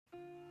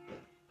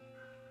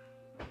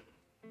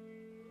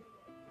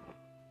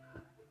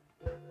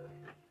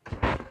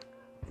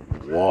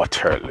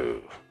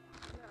Waterloo.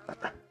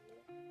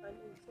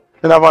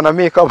 You never want to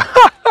make up.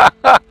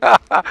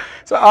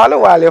 So all the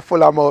while you're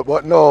full of mouth,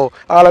 but no,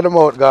 all of the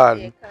mouth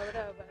gone.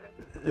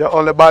 You're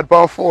only bad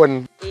for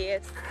phone.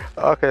 Yes.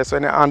 Okay, so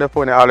when you're on the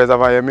phone, you always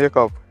have on your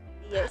makeup.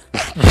 Yes.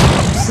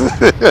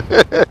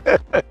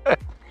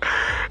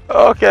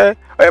 Okay.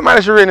 How you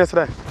managed to rain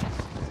yesterday?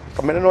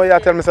 I don't know you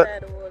tell me.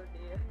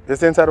 You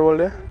stay inside the whole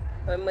day?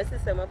 When my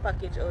sister my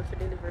package out for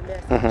delivery, I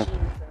said jeans.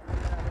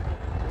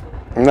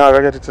 No,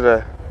 I get it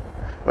today.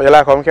 But you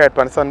like how I carry it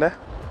on Sunday? It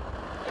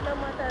don't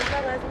matter as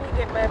long as me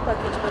get my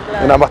package for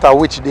glass. No matter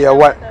which day,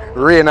 what,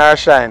 rain or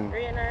shine.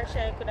 Rain or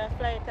shine, could I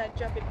fly it and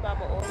drop it by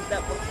my own,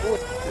 that was good.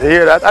 You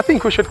hear that? I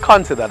think we should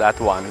consider that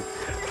one.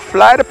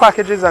 Fly the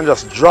packages and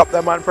just drop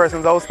them on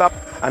person's house stop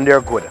and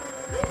they're good.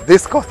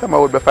 This customer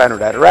would be fine with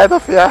that, right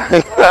off here.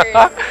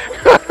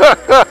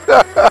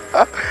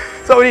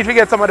 So we need to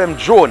get some of them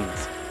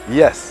drones.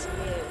 Yes.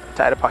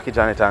 Tie the package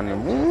on it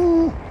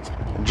and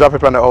drop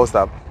it on the house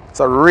stop.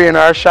 So rain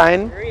or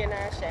shine. Rain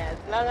or shine, as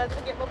long as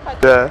we get my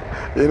package.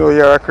 Yeah, you know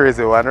you're a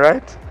crazy one,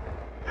 right?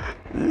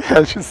 Yeah,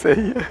 I should say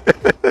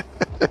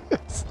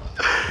yes.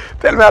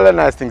 Tell me all the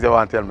nice things you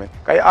want to tell me.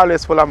 Because you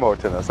always full of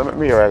mouth, you know. So make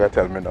me hear what you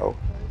tell me now.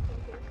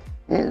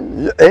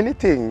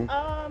 Anything.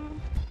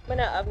 When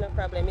I have no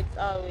problem, it's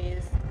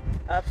always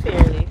a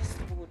fairly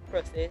smooth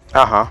process.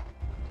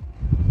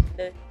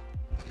 The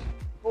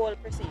whole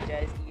procedure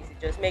is easy.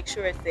 Just make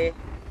sure it's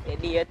you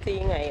do your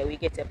thing and we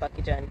get your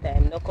package on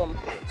time. No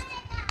complaints.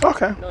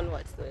 Okay. None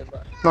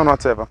whatsoever. None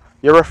whatsoever.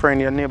 You're referring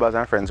to your neighbors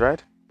and friends,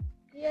 right?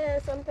 Yeah,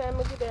 sometimes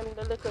I give them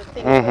the little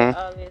things that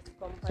always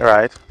come.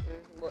 Right.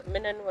 But I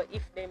don't know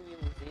if them use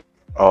it.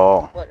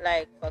 Oh. But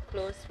like for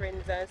close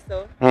friends and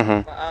stuff,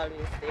 but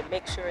always they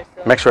make sure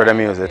so. Make sure them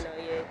use it. You know,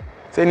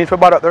 yeah. So you need to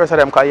bad up the rest of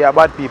them because you're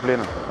bad people, you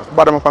know. Just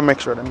bad them up and make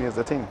sure them use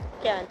the thing.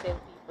 Can't tell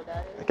people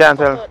that. You can't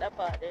tell. Cut out that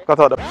part there. Cut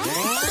out the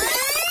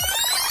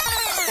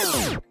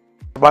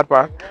bad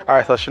part.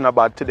 Alright, so she's not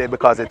bad today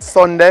because it's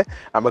Sunday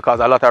and because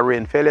a lot of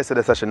rain fell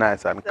yesterday, so she's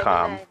nice and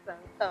calm.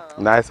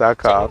 Nice and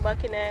calm.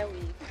 Back in a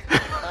week.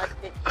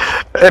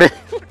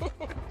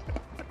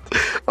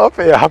 Hope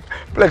you have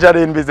pleasure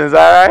in business,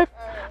 alright?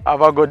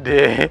 Have a good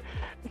day.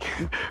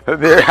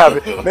 There you have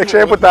it. Make sure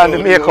you put on the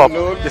makeup.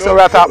 This is what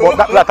we're talking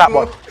about.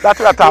 That's what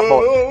we're talking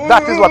about.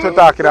 That is what we're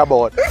talking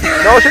about.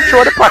 Now she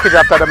throw the package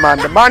after the man.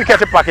 The man catch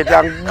the package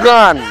and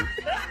gone.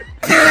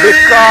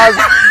 Because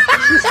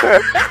she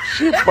said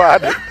she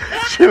bad.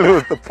 She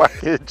lose the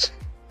package.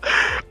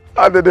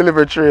 On the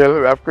delivery trail,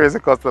 we have crazy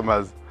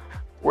customers.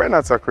 We're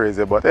not so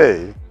crazy, but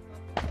hey,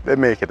 they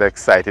make it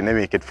exciting, they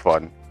make it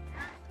fun.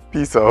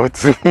 Peace out.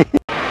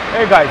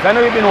 Hey guys, I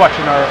know you've been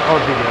watching our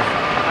videos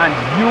and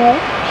you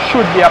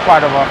should be a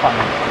part of our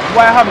family.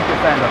 Why haven't you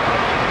signed up?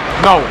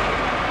 No.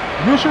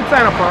 You should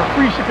sign up for a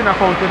free shipping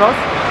account with us,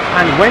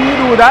 and when you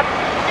do that,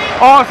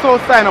 also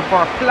sign up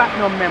for a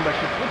platinum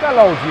membership, which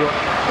allows you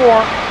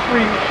 4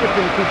 free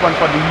shipping coupons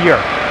for the year.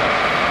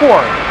 4.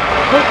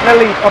 Click the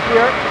link up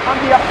here and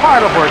be a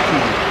part of our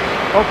team.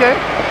 Okay?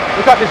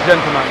 Look at this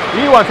gentleman.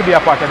 He wants to be a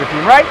part of the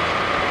team, right?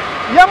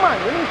 Yeah man,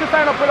 you need to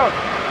sign up with us.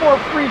 4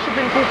 free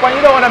shipping coupons.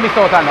 You don't want to miss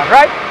out on that,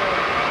 right?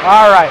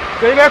 Alright,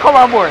 so you're going to come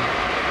on board.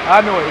 I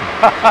know it.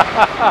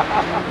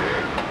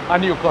 A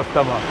new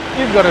customer.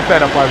 He's going to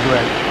sign up as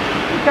well.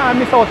 You can't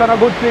miss out on a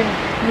good thing.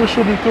 You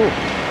shouldn't too.